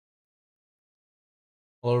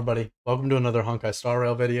Hello everybody, welcome to another Honkai Star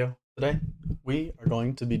Rail video. Today, we are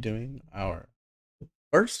going to be doing our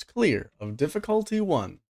first clear of difficulty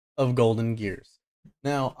 1 of Golden Gears.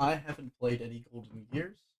 Now, I haven't played any Golden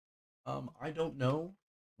Gears. I don't know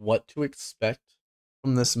what to expect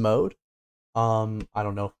from this mode. I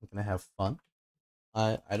don't know if I'm gonna have fun.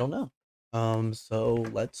 I don't know. So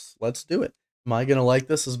let's do it. Am I gonna like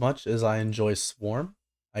this as much as I enjoy Swarm?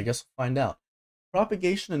 I guess we'll find out.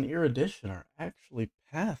 Propagation and Erudition are actually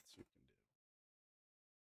paths you can do.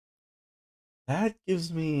 That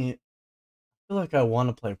gives me. I feel like I want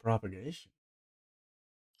to play Propagation.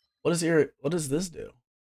 What does this do?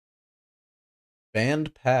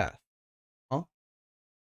 Band Path. Huh?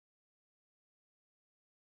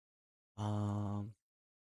 Um.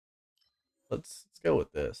 Let's go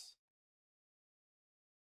with this.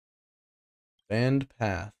 Band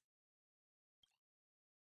Path.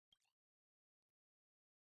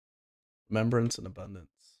 Remembrance and Abundance.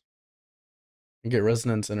 You get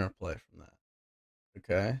Resonance Interplay from that.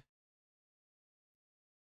 Okay.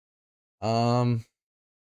 Um.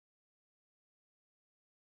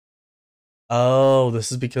 Oh, this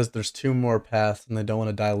is because there's two more paths, and they don't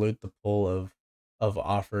want to dilute the pool of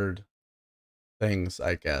offered things,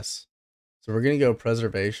 I guess. So we're gonna go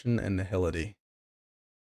Preservation and Nihility.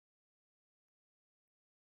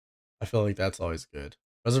 I feel like that's always good.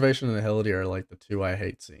 Preservation and Nihility are like the two I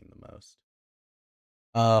hate seeing the most.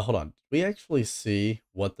 Hold on. Did we actually see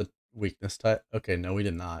what the weakness type? Okay, no, we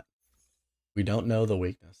did not. We don't know the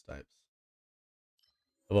weakness types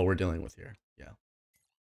of what we're dealing with here. Yeah.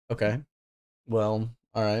 Okay. Well,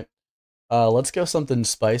 all right. Let's go something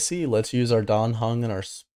spicy. Let's use our Don Hung and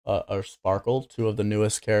our Sparkle, two of the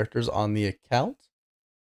newest characters on the account,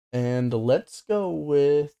 and let's go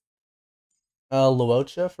with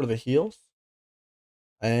Luocha for the heals,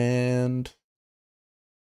 and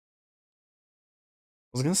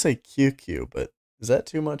I was gonna say QQ, but is that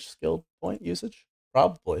too much skill point usage?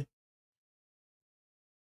 Probably.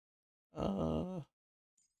 Uh,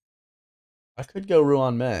 I could go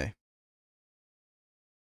Ruan Mei.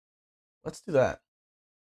 Let's do that.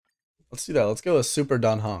 Let's do that. Let's go with Super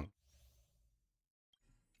Don Hong.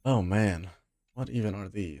 Oh man, what even are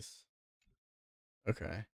these?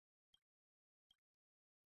 Okay.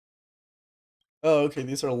 Oh, okay.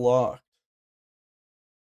 These are locked.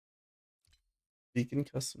 Beacon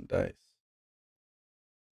custom dice.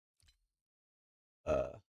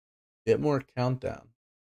 Uh, get more countdown.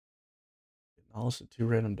 Acknowledge the two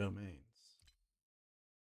random domains.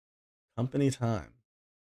 Company time.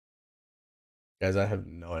 Guys, I have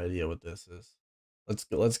no idea what this is. Let's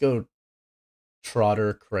go. Let's go.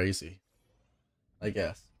 Trotter crazy. I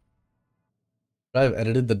guess. I've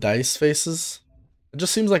edited the dice faces. It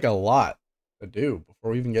just seems like a lot to do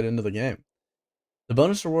before we even get into the game. The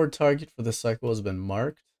bonus reward target for this cycle has been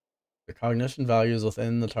marked. The cognition value is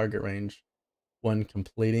within the target range. When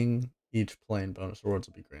completing each plane, bonus rewards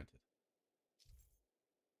will be granted.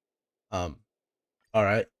 Um, all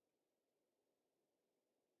right.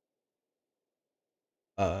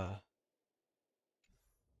 Uh,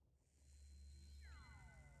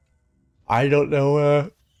 I don't know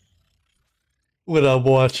what I'm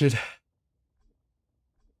watching.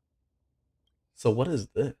 So what is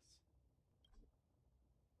this?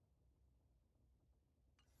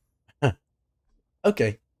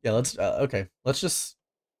 Okay, yeah. Let's okay. Let's just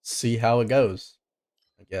see how it goes.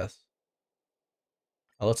 I guess.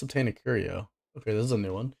 Let's obtain a curio. Okay, this is a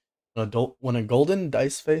new one. When a golden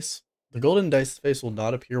dice face, the golden dice face will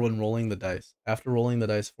not appear when rolling the dice. After rolling the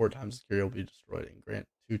dice 4 times, the curio will be destroyed and grant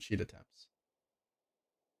 2 cheat attempts.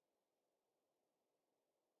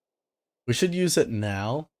 We should use it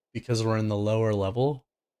now because we're in the lower level,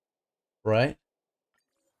 right?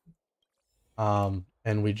 And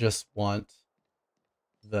we just want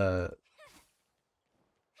the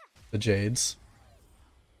the jades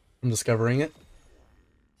from discovering it.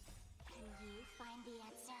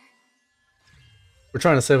 We're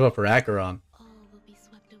trying to save up for Acheron.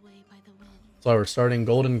 That's why we're starting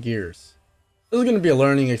Golden Gears. This is going to be a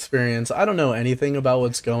learning experience. I don't know anything about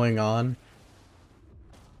what's going on.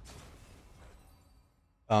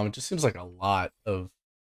 It just seems like a lot of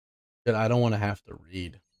that I don't want to have to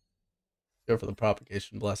read. Go for the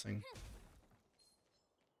propagation blessing.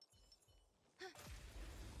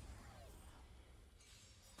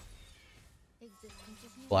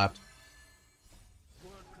 Slapped.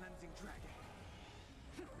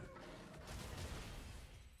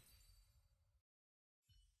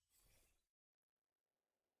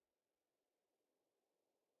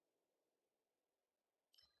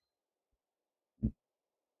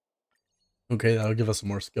 Okay, that'll give us some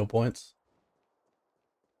more skill points.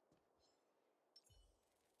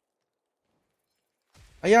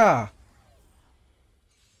 Yeah.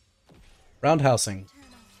 Roundhousing.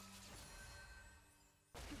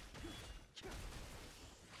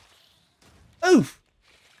 Oof.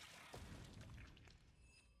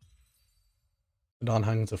 Don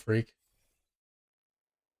Hung's a freak.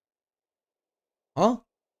 Huh?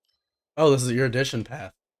 Oh, this is your addition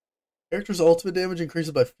path. Character's ultimate damage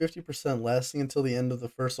increases by 50%, lasting until the end of the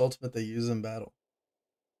first ultimate they use in battle.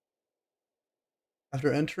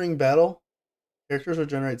 After entering battle, characters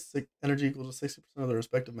regenerate energy equal to 60% of their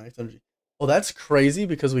respective max energy. Well, that's crazy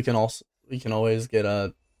because we can always get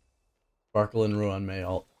a Sparkle and Ruin May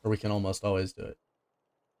ult, or we can almost always do it.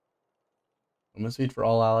 Movement speed for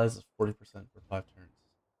all allies is 40% for 5 turns.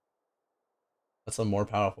 That's a more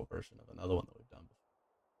powerful version of another one that we've done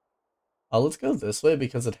before. Let's go this way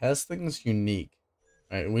because it has things unique.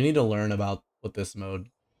 All right, we need to learn about what this mode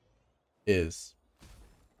is.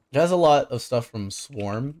 It has a lot of stuff from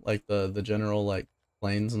Swarm, like the general like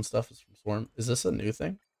planes and stuff is from Swarm. Is this a new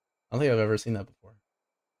thing? I don't think I've ever seen that before.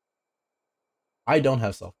 I don't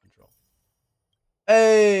have self control.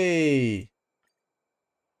 Hey,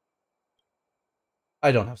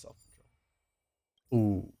 I don't have self control.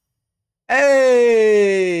 Ooh.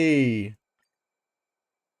 Hey,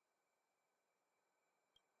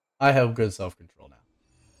 I have good self control now.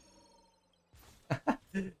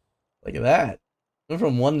 Look at that. Went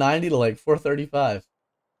from 190 to like 435.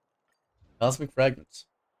 Cosmic fragments.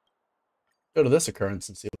 Go to this occurrence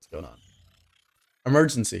and see what's going on.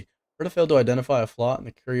 Emergency. Berta failed to identify a flaw in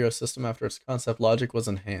the Curio system after its concept logic was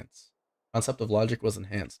enhanced. Concept of logic was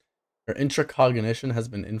enhanced. Your intracognition has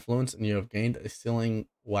been influenced and you have gained a ceiling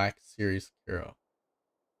whack series Curio.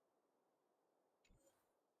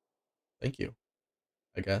 Thank you,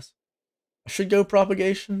 I guess. I should go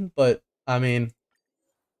propagation, but I mean,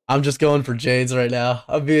 I'm just going for Jades right now.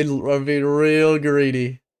 I'm being real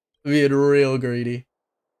greedy. I'm being real greedy.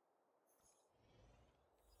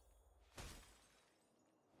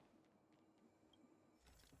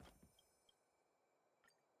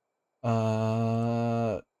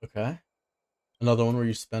 Okay. Another one where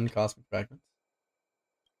you spend cosmic fragments.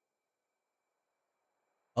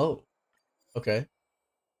 Oh, okay.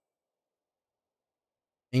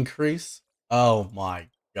 Increase. Oh my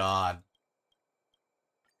god.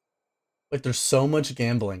 Like there's so much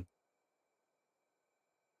gambling.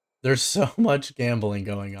 There's so much gambling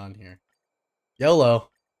going on here. YOLO.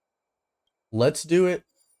 Let's do it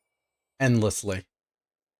endlessly.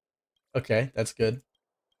 Okay, that's good.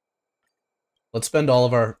 Let's spend all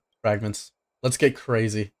of our fragments. Let's get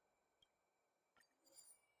crazy.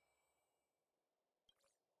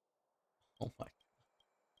 Oh my.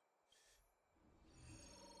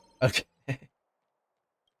 Okay.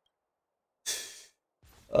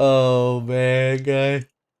 Oh man, guy.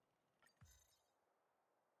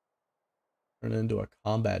 Turn it into a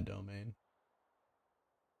combat domain.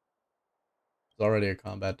 It's already a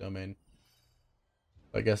combat domain.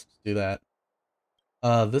 I guess do that.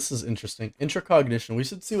 This is interesting. Intracognition. We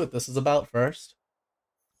should see what this is about first.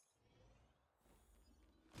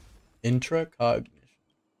 Intracognition.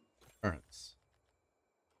 Occurrence.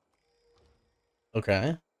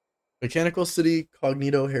 Okay. Mechanical City,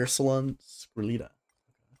 Cognito, Hair Salon, Skrulita.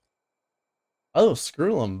 Oh,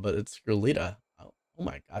 Skrulum, but it's Skrulita. Oh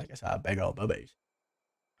my god, I guess I have big old boobies.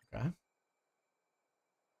 Okay.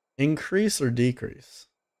 Increase or decrease?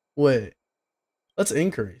 Wait, let's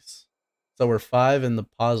increase. So we're 5 in the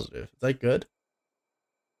positive. Is that good?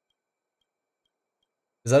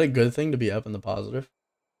 Is that a good thing to be up in the positive?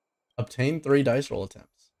 Obtain 3 dice roll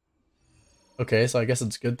attempts. Okay, so I guess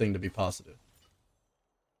it's a good thing to be positive.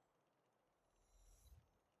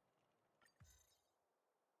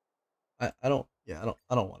 I don't, yeah,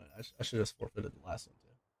 I don't want it. I should just forfeited the last one too.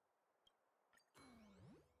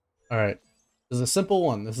 All right, this is a simple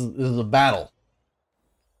one. This is a battle.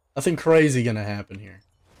 Nothing crazy gonna happen here.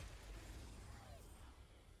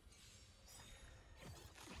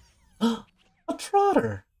 A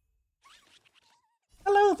trotter.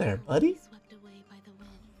 Hello there, buddy. Swept away by the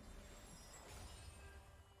wind.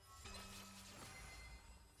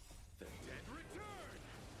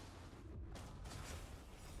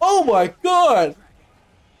 Oh my god!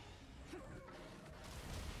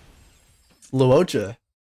 Luocha.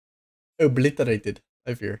 Obliterated,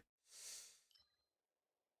 I fear.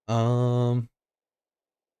 You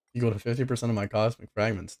go to 50% of my cosmic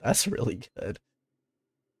fragments. That's really good.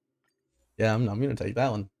 Yeah, I'm gonna take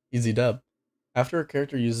that one. Easy dub. After a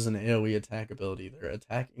character uses an AoE attack ability, their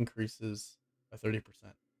attack increases by 30%.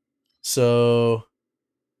 So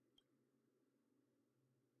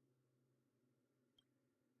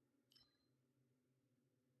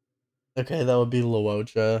okay, that would be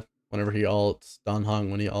Luocha. Whenever he ults, stun hung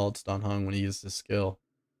when he ults, stun hung when he used his skill.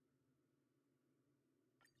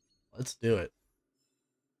 Let's do it.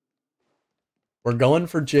 We're going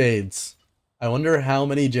for Jades. I wonder how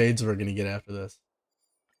many Jades we're gonna get after this.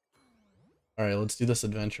 Alright, let's do this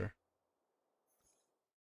adventure.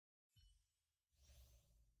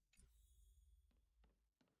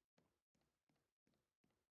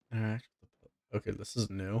 Interact with the okay, this is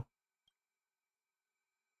new.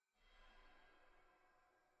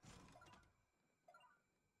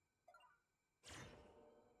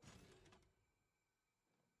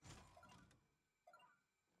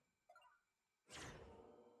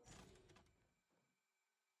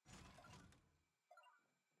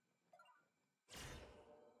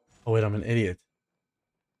 Oh wait, I'm an idiot.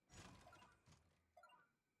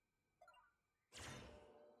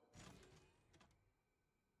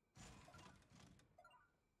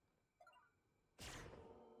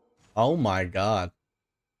 Oh my god.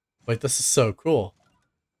 Wait, this is so cool.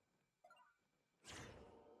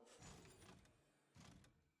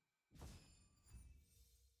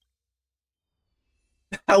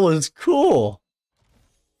 That was cool.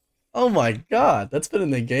 Oh my god, that's been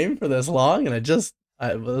in the game for this long, and this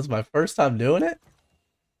was my first time doing it.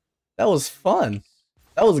 That was fun.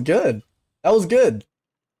 That was good. That was good.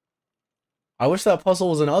 I wish that puzzle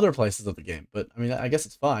was in other places of the game, but I mean, I guess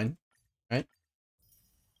it's fine, right?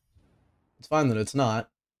 It's fine that it's not,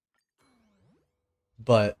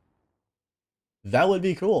 but that would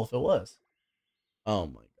be cool if it was. Oh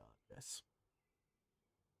my god, yes.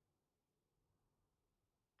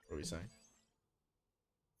 What are we saying?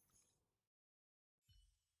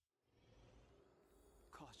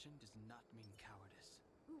 Caution does not mean cowardice.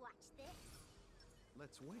 Watch this.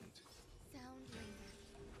 Let's wait. Sound linger.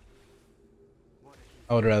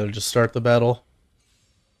 I would rather just start the battle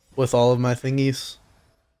with all of my thingies.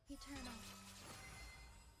 Eternal.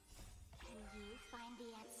 Can you find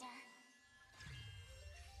the answer?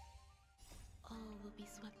 All will be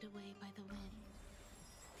swept away by the wind.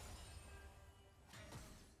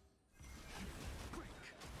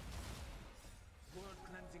 World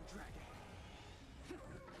cleansing dragon.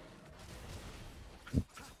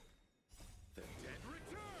 The dead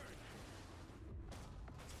return.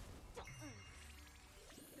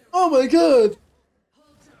 Oh my god!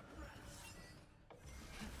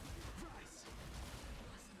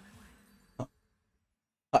 Rise.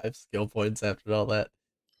 5 skill points after all that.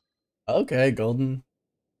 Okay, golden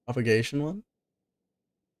propagation one.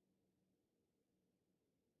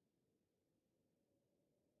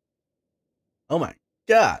 Oh my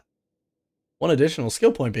god! One additional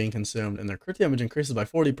skill point being consumed, and their crit damage increases by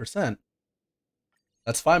 40%.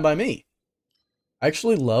 That's fine by me. I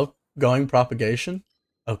actually love going propagation.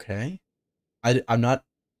 Okay. I'm not...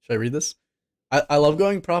 Should I read this? I love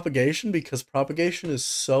going propagation because propagation is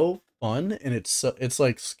so fun, and it's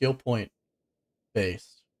like skill point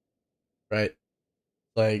based, right?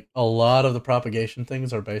 Like a lot of the propagation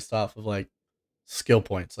things are based off of like skill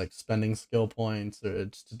points, like spending skill points or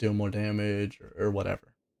just to do more damage or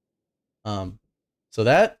whatever. So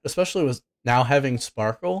that, especially with now having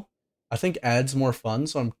Sparkle, I think adds more fun.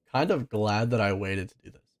 So I'm kind of glad that I waited to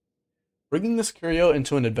do this. Bringing this curio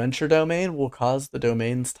into an adventure domain will cause the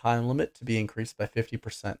domain's time limit to be increased by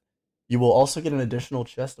 50%. You will also get an additional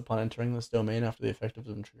chest upon entering this domain after the effective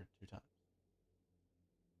has been triggered 2 times.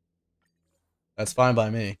 That's fine by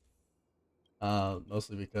me.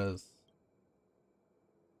 Mostly because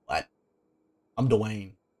what? I'm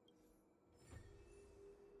Dwayne.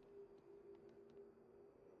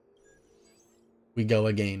 We go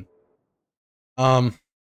again. Yeah.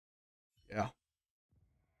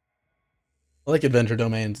 I like adventure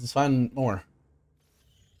domains. Let's find more.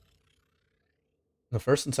 The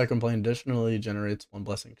first and second plane additionally generates 1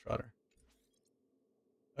 blessing trotter.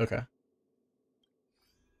 Okay.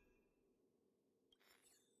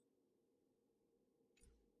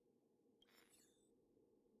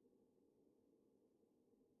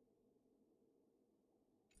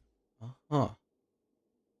 Uh-huh.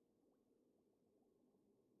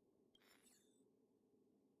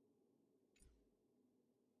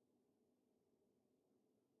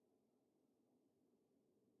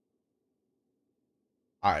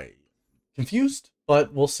 I confused,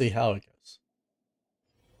 but we'll see how it goes.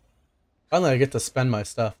 Finally, I get to spend my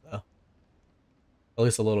stuff, though. At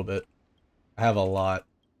least a little bit. I have a lot.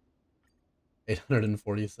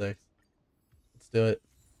 846. Let's do it.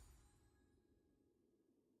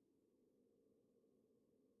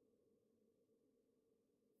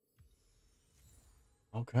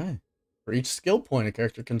 Okay. For each skill point a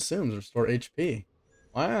character consumes, restore HP.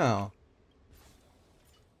 Wow.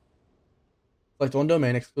 Select one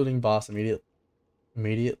domain excluding boss immediately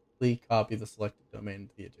immediately copy the selected domain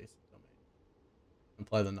to the adjacent domain.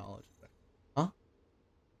 Apply the knowledge effect. Huh?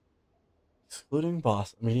 Excluding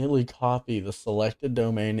boss, immediately copy the selected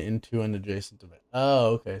domain into an adjacent domain. Oh,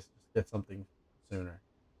 okay. So just get something sooner.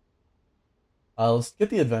 Let's get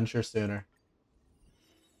the adventure sooner.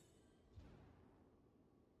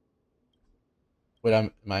 Wait,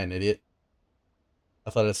 am I an idiot? I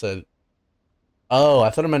thought it said. Oh, I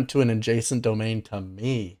thought it meant to an adjacent domain to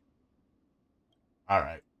me.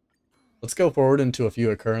 Alright. Let's go forward into a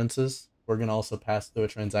few occurrences. We're going to also pass through a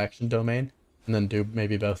transaction domain and then do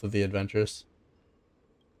maybe both of the adventures.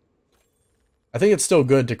 I think it's still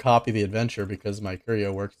good to copy the adventure because my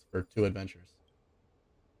curio works for 2 adventures.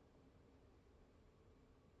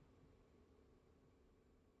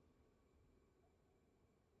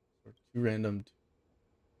 For 2 random.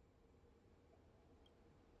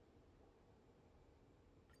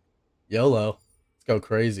 YOLO. Let's go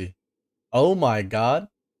crazy. Oh my god.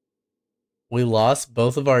 We lost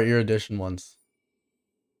both of our erudition ones.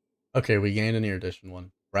 Okay, we gained an erudition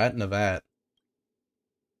one. Rat in a vat.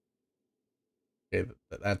 Okay,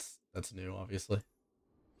 that's new, obviously.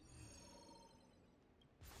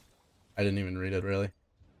 I didn't even read it, really.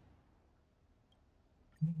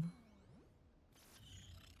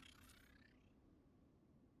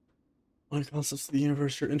 On concepts of the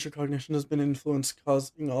universe, your intercognition has been influenced,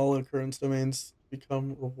 causing all occurrence domains to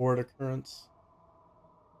become reward occurrence.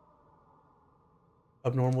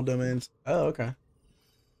 Abnormal domains. Oh, okay.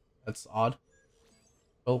 That's odd.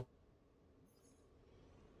 Oh.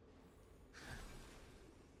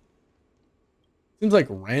 Seems like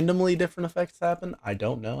randomly different effects happen. I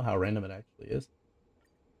don't know how random it actually is.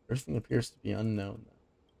 Everything appears to be unknown, though.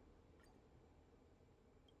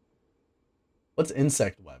 What's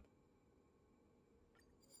insect web?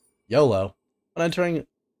 YOLO. When entering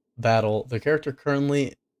battle, the character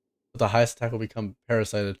currently with the highest attack will become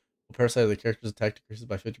parasited. Will parasite the character's attack decreases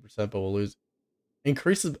by 50%, but will lose.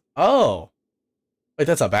 Increases. Oh! Wait,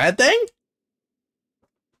 that's a bad thing?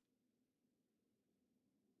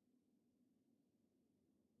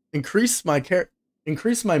 Increase my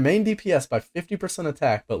main DPS by 50%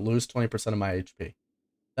 attack, but lose 20% of my HP.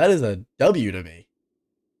 That is a W to me.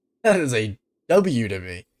 That is a W to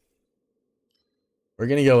me. We're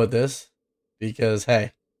gonna go with this because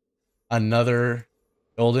hey, another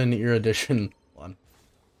golden erudition one.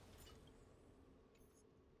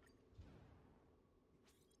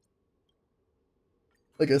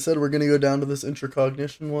 Like I said, we're gonna go down to this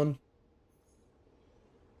intracognition one.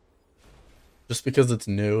 Just because it's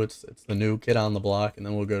new, it's the new kid on the block, and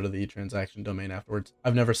then we'll go to the transaction domain afterwards.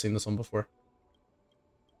 I've never seen this one before.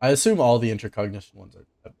 I assume all the intracognition ones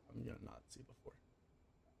I'm gonna not see before.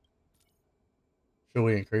 Should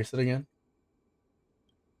we increase it again?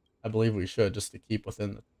 I believe we should, just to keep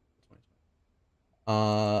within the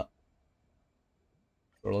 20.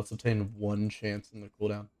 Sure, let's obtain 1 chance in the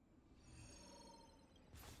cooldown.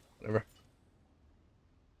 Whatever.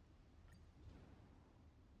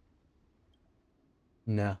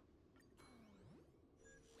 No.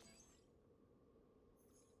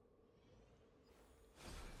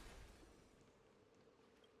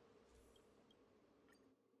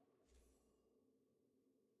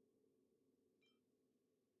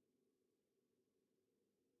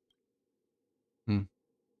 Hmm.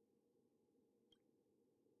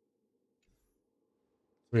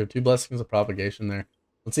 We have 2 blessings of propagation there.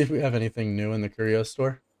 Let's see if we have anything new in the curio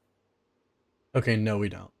store. Okay, no, we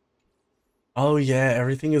don't. Oh yeah,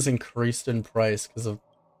 everything is increased in price because of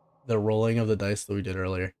the rolling of the dice that we did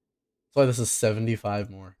earlier. That's why this is 75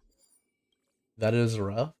 more. That is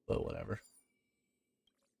rough, but whatever.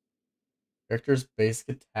 Character's basic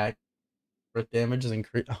attack crit damage is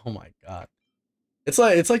increased. Oh my god. It's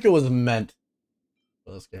like it was meant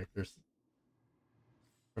for those characters.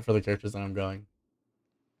 Or for the characters that I'm going.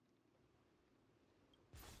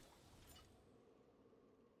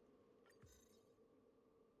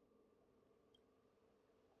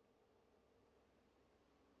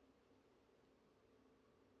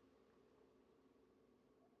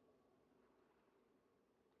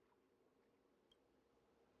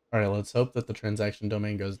 Alright, let's hope that the transaction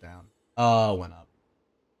domain goes down. Oh, went up.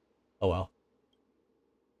 Oh well.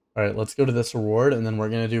 Alright, let's go to this reward, and then we're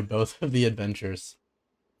gonna do both of the adventures.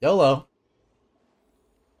 YOLO!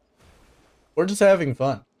 We're just having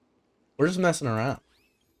fun. We're just messing around.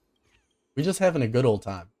 We're just having a good old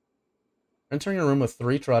time. Entering a room with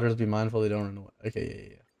 3 trotters, be mindful they don't run away. Okay,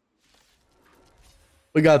 yeah.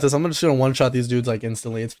 We got this. I'm just gonna one-shot these dudes like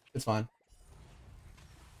instantly. It's fine.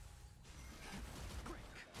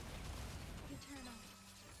 Eternal.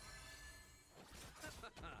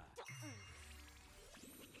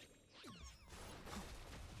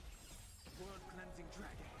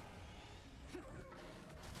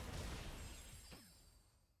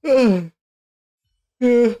 Yeah,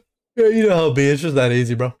 yeah, you know how it be. It's just that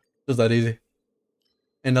easy, bro. Just that easy.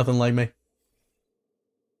 Ain't nothing like me.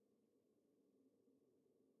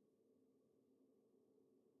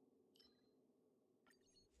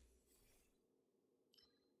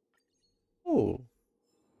 Oh,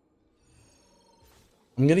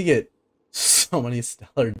 I'm gonna get so many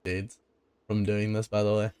stellar jades from doing this, by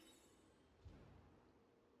the way.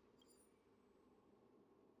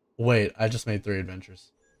 Wait, I just made 3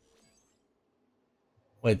 adventures.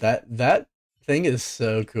 Wait, that thing is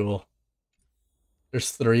so cool.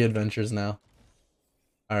 There's 3 adventures now.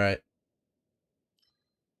 All right.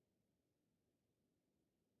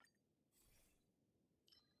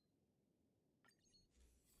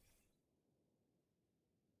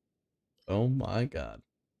 Oh my god.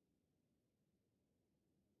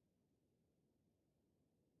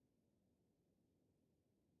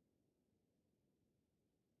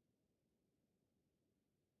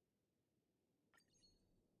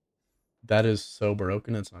 That is so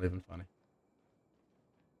broken, it's not even funny.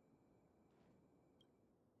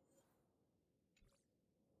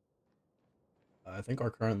 I think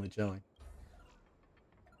we're currently chilling.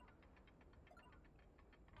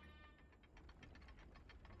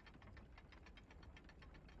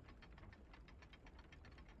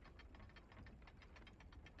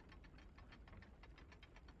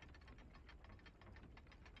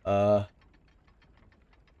 Uh,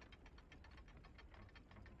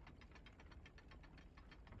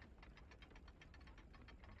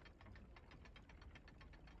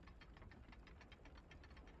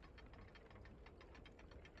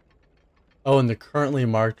 oh, and the currently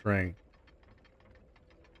marked ring.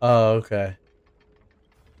 Oh, okay.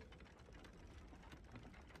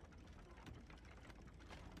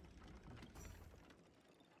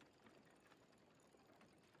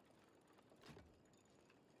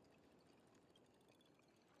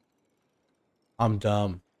 I'm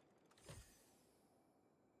dumb.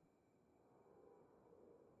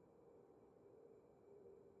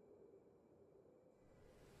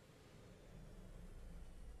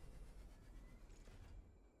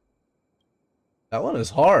 That one is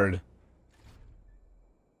hard.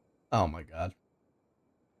 Oh my god.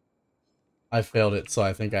 I failed it, so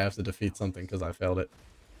I think I have to defeat something because I failed it.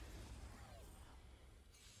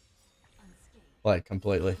 Like,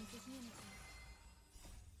 completely.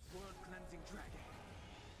 World cleansing dragon.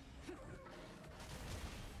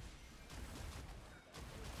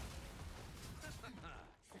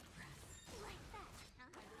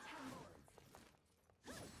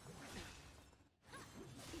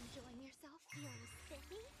 Enjoying yourself, feeling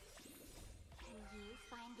spiffy? Can you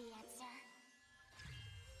find the answer?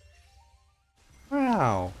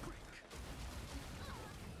 Wow.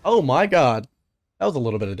 Oh my god. That was a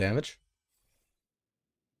little bit of damage.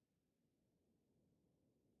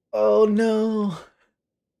 Oh no.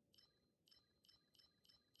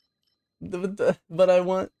 But I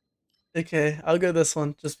want... Okay, I'll go this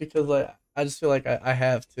one just because I just feel like I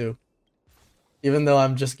have to. Even though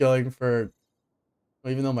I'm just going for...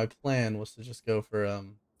 Well, even though my plan was to just go for a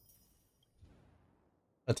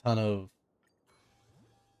ton of...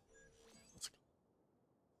 Let's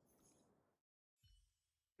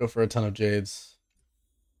go for a ton of jades.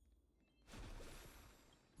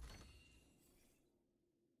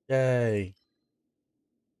 Yay.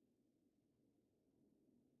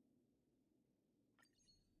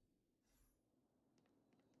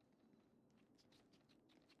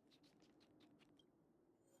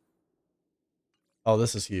 Oh,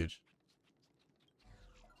 this is huge.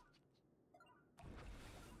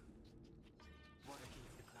 Water heeds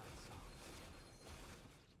the cloud song.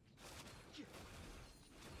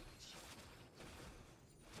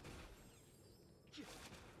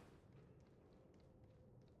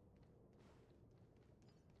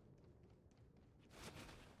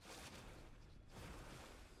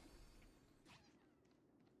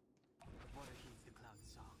 Water heeds the cloud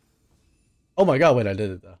song. Oh my god, wait, I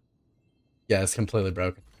did it though. Yeah, it's completely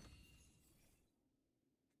broken.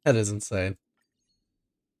 That is insane.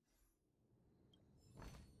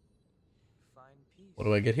 Find peace. What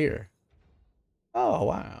do I get here? Oh,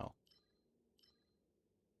 wow.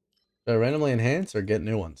 Do I randomly enhance or get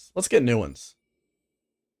new ones? Let's get new ones.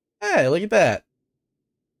 Hey, look at that.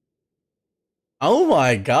 Oh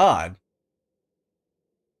my god.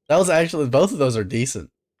 That was actually, both of those are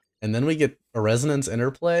decent. And then we get a resonance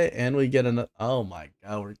interplay and we get an, oh my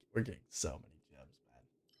god, we're getting so many gems, man.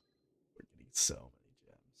 We're getting so many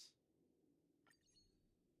gems.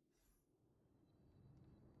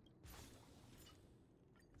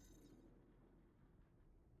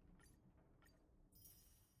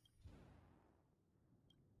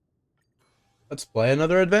 Let's play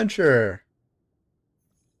another adventure.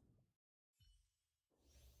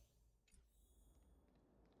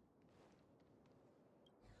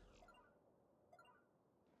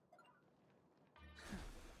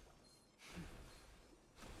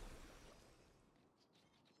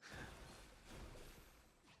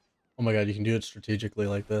 Oh my god, you can do it strategically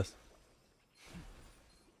like this.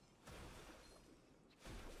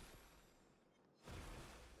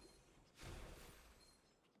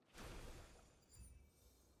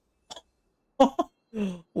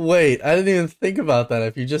 Wait, I didn't even think about that.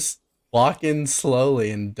 If you just walk in slowly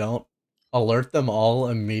and don't alert them all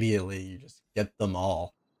immediately, you just get them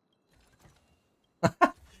all.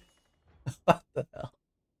 What the hell?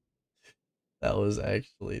 That was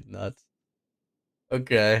actually nuts.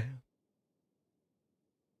 Okay.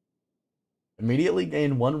 Immediately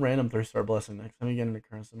gain one random 3-star blessing. Next time you get an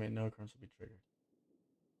occurrence, no occurrence will be triggered.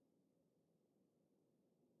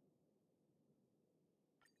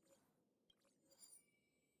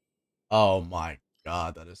 Oh my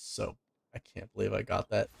god, that is so... I can't believe I got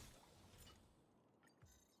that.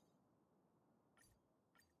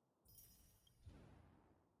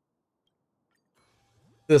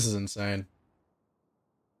 This is insane.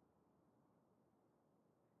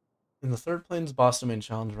 In the third plane's boss domain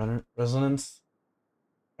challenge, resonance,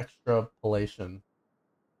 extrapolation,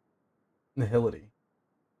 nihility,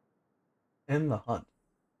 and the hunt.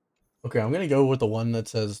 Okay, I'm gonna go with the one that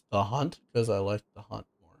says the hunt because I like the hunt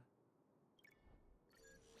more.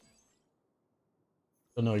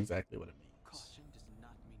 Don't know exactly what it means, Caution does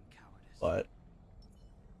not mean cowardice. but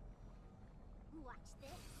Watch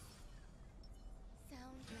this.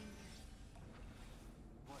 Sound lingers.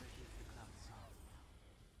 Water heals the cloud song.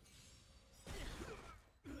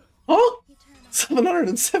 huh?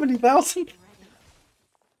 Eternal. 770,000. Ready.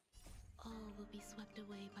 All will be swept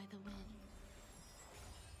away by the wind.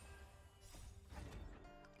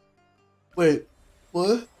 Wait,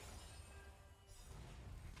 what?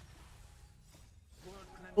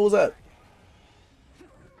 What was that?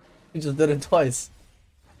 He just did it twice.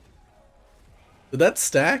 Did that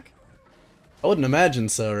stack? I wouldn't imagine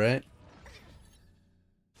so, right?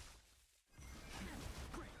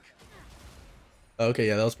 Okay,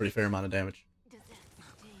 yeah, that was a pretty fair amount of damage. Does that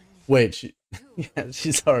sting? Wait, she... yeah,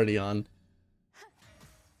 she's already on.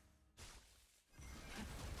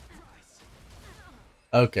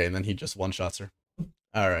 Okay, and then he just one-shots her.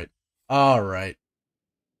 Alright. Alright.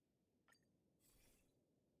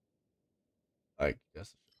 I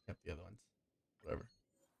guess I should have kept the other ones. Whatever.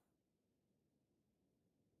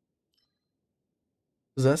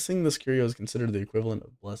 Possessing this curio is considered the equivalent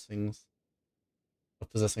of blessings... of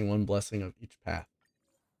possessing one blessing of each path.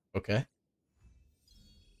 Okay.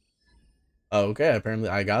 Okay, apparently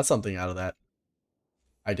I got something out of that.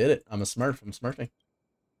 I did it. I'm a smurf. I'm smurfing.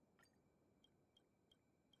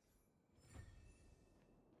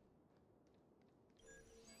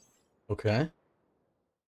 Okay.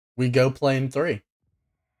 We go plane 3.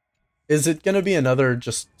 Is it gonna be another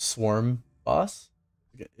just swarm boss?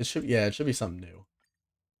 It should, yeah, it should be something new.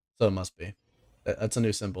 So it must be. That's a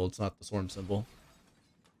new symbol. It's not the swarm symbol.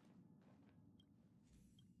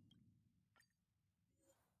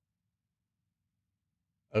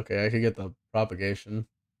 Okay, I could get the propagation.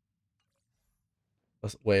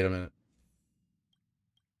 Wait a minute.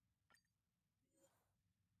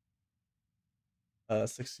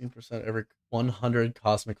 16% every 100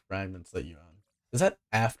 cosmic fragments that you own. Is that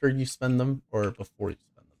after you spend them or before you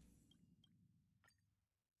spend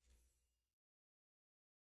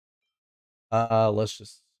them? Let's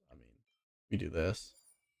just, I mean, we do this.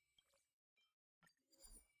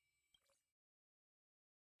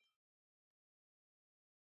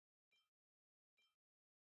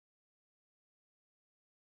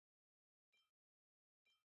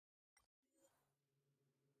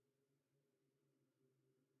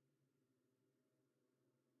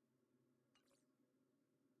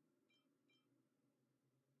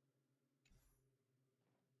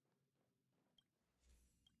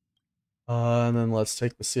 And then let's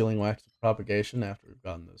take the sealing wax of propagation after we've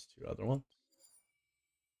gotten those 2 other ones.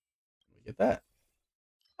 We get that.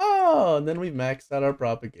 Oh, and then we maxed out our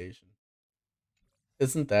propagation.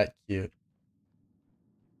 Isn't that cute?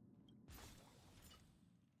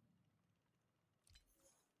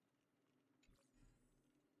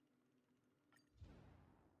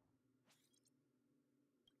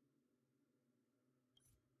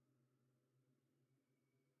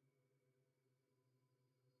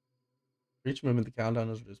 For each movement, the countdown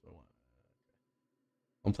is reduced by 1.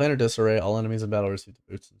 On planar disarray, all enemies in battle receive the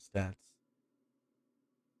boosts and stats.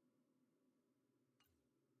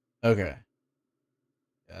 Okay.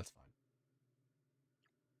 Yeah, that's fine.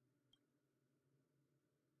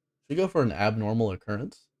 We go for an abnormal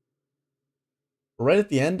occurrence. But right at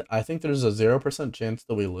the end, I think there's a 0% chance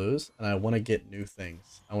that we lose, and I want to get new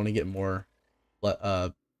things. I want to get more.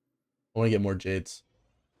 I want to get more jades.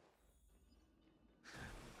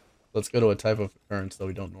 Let's go to a type of occurrence that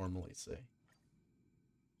we don't normally see.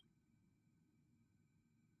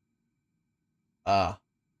 Ah.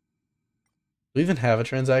 Do we even have a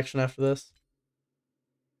transaction after this?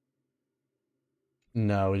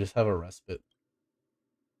 No, we just have a respite.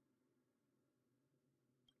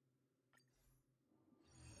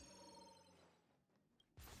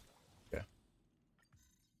 Okay.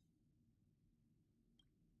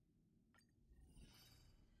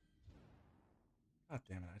 God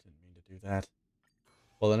damn it, I didn't mean to do that.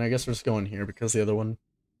 Well, then I guess we're just going here because the other one...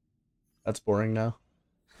 That's boring now.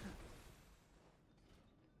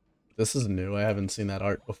 This is new. I haven't seen that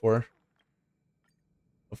art before.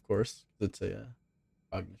 Of course. It's a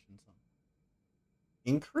cognition song.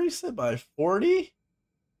 Increase it by 40?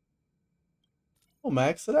 We'll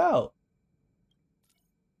max it out.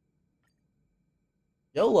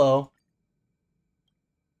 YOLO.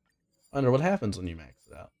 I wonder what happens when you max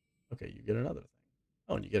it out. Okay, you get another thing.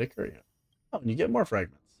 Oh, and you get a curio. Oh, and you get more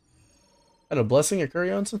fragments. And a blessing, a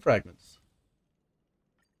curio, and some fragments.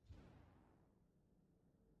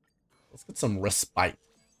 Let's get some respite.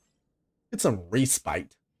 Get some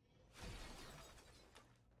respite.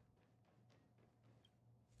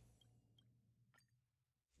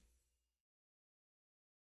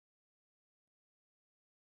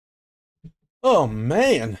 Oh,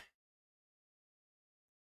 man.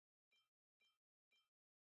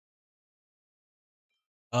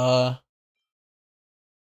 Uh,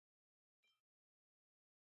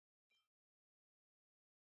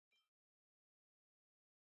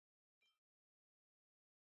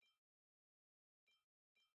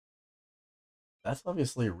 that's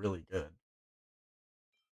obviously really good.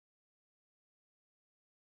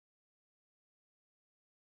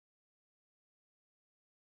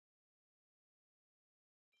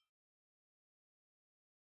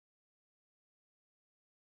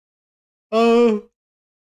 Oh,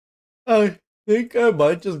 I think I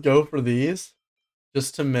might just go for these.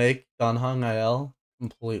 Just to make Danhang IL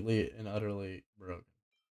completely and utterly broken.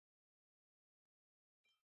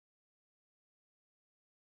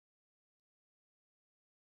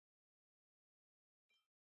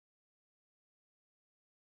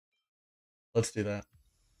 Let's do that.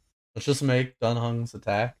 Let's just make Dunhung's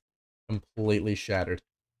attack completely shattered.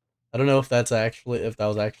 I don't know if that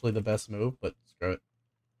was actually the best move, but screw it.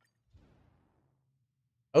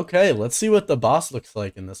 Okay, let's see what the boss looks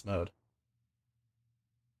like in this mode.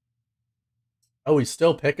 Oh, we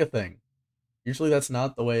still pick a thing. Usually that's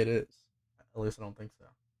not the way it is. At least I don't think so.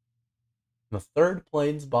 The third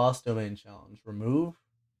plane's boss domain challenge. Remove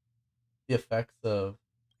the effects of...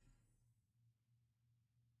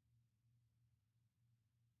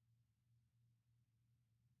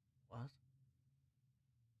 What?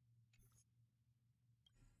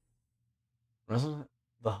 Resident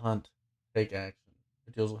the hunt. Take action.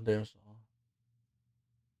 It deals with damage to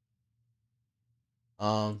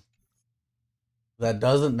all. That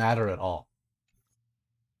doesn't matter at all.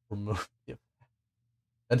 Remove the effect.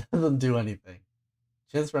 That doesn't do anything.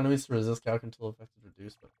 Chance for enemies to resist calc until effect is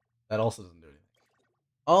reduced, but that also doesn't do anything.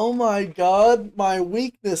 Oh my god, my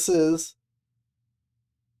weaknesses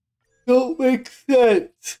don't make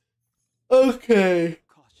sense. Okay.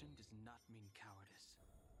 Caution does not mean cowardice.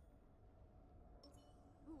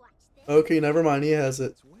 Watch this. Okay, never mind, he has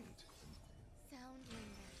it. Sound lingers.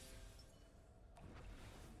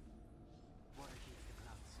 Water heats the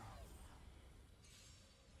cloud song.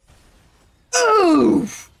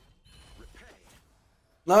 Oof!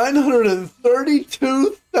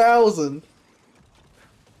 932,000.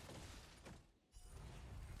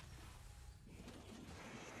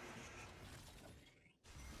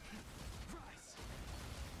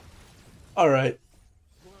 Alright.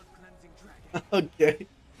 World cleansing dragon. Okay.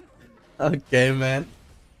 Okay, man.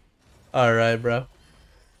 Alright, bro.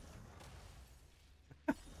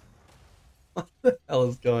 What the hell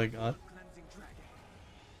is going on? Cleansing dragon.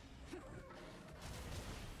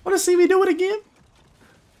 Wanna see me do it again?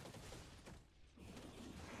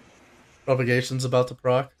 Propagation's about to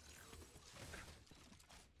proc.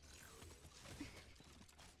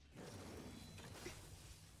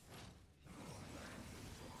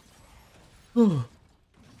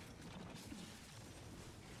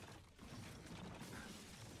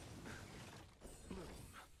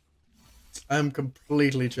 I'm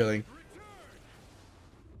completely chilling.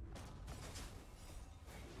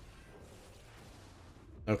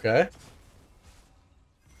 Okay.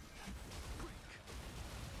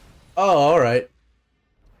 Oh, alright.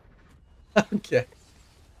 Okay.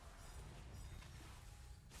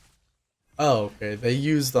 Oh, okay. They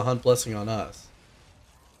use the hunt blessing on us.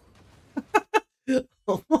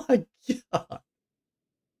 Oh my god.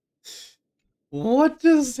 What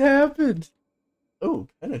just happened? Oh,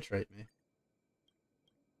 penetrate me.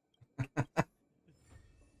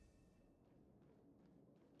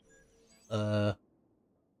 uh,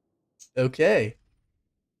 okay.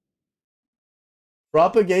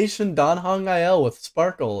 Propagation Don Hong IL with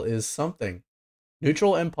Sparkle is something.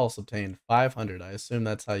 Neutral impulse obtained 500. I assume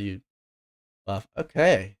that's how you buff.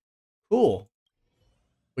 Okay. Cool.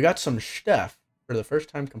 We got some stuff for the first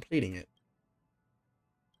time completing it.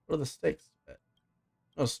 What are the stakes?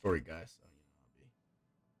 No story guy, so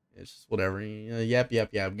it's just whatever. Yep.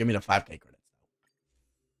 Give me the 5K credits.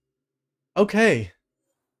 Okay.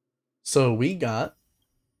 So we got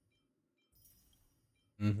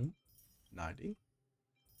 90,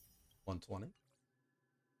 120.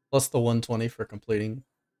 Plus the 120 for completing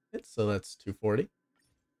it, so that's 240.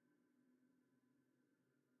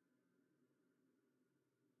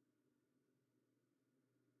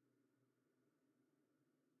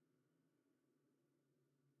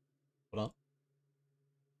 Hold on.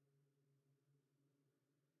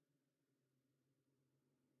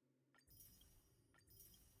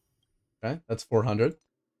 Okay, that's 400.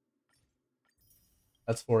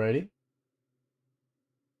 That's 480.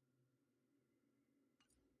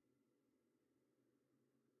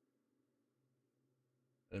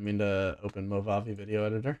 I didn't mean to open Movavi video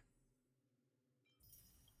editor.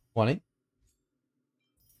 20,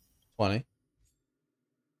 20,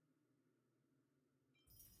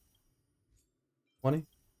 20,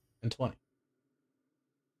 and 20.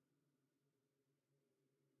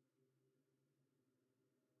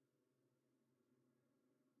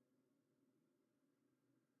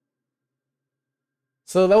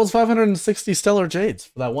 So that was 560 stellar jades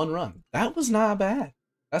for that one run. That was not bad.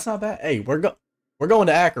 That's not bad. Hey, we're going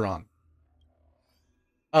to Acheron.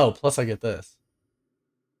 Oh, plus I get this.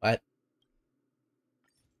 What?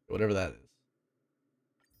 Whatever that is.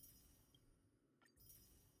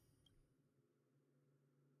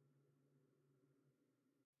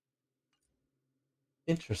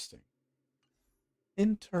 Interesting.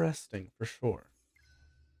 Interesting for sure.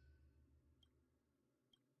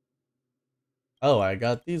 Oh, I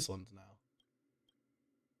got these ones now.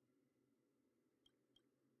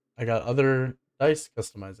 I got other dice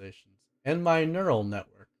customizations and my neural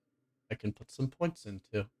network I can put some points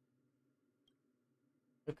into.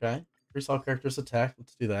 Okay. Increase all characters' attack.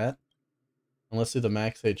 Let's do that. And let's do the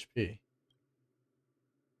max HP.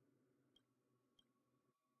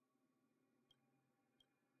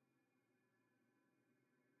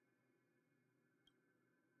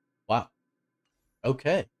 Wow.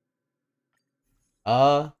 Okay.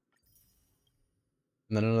 And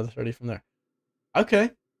then another 30 from there.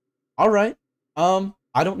 Okay. All right.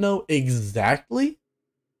 I don't know exactly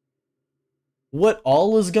what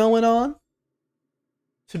all is going on,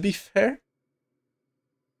 to be fair.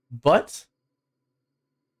 But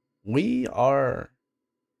we are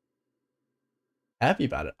happy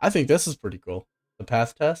about it. I think this is pretty cool. The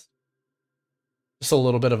path test. Just a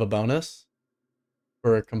little bit of a bonus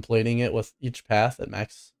for completing it with each path at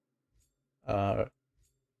uh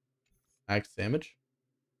max damage.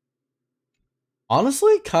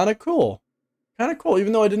 Honestly, kind of cool. Kind of cool,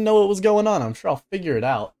 even though I didn't know what was going on. I'm sure I'll figure it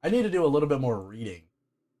out. I need to do a little bit more reading.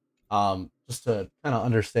 Just to kind of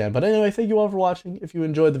understand. But anyway, thank you all for watching. If you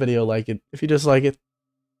enjoyed the video, like it. If you dislike it,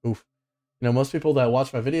 oof. You know, most people that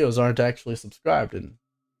watch my videos aren't actually subscribed, and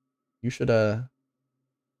you should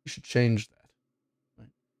change that. Right?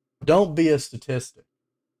 Don't be a statistic.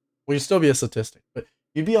 Well, you still be a statistic, but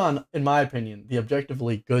you'd be on, in my opinion, the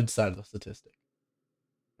objectively good side of the statistic.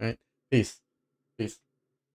 Right? Peace. Peace.